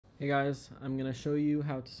Hey guys, I'm going to show you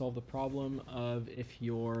how to solve the problem of if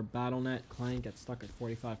your Battle.net client gets stuck at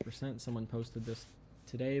 45%. Someone posted this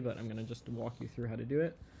today, but I'm going to just walk you through how to do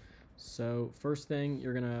it. So first thing,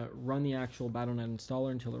 you're going to run the actual Battle.net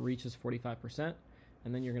installer until it reaches 45%,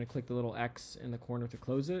 and then you're going to click the little X in the corner to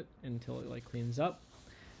close it until it cleans up.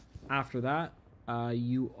 After that,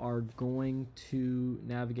 you are going to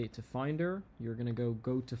navigate to Finder. You're going to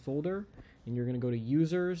go to Folder, and you're going to go to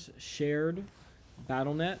Users, Shared,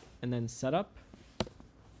 Battle.net, and then Setup.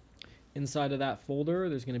 Inside of that folder,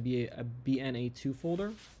 there's going to be a BNA2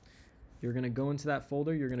 folder. You're going to go into that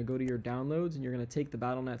folder, you're going to go to your downloads, and you're going to take the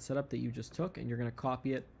Battle.net setup that you just took, and you're going to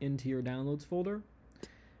copy it into your downloads folder.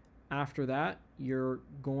 After that, you're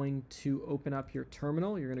going to open up your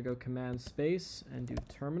terminal. You're going to go Command Space and do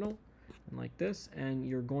terminal, and like this, and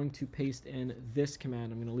you're going to paste in this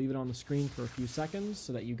command. I'm going to leave it on the screen for a few seconds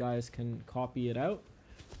so that you guys can copy it out.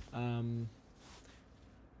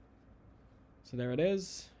 So there it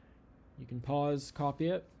is. You can pause, copy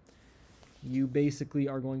it. You basically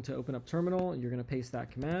are going to open up terminal and you're going to paste that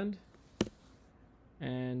command,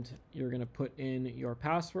 and you're going to put in your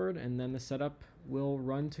password, and then the setup will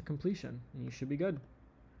run to completion and you should be good.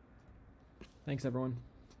 Thanks everyone.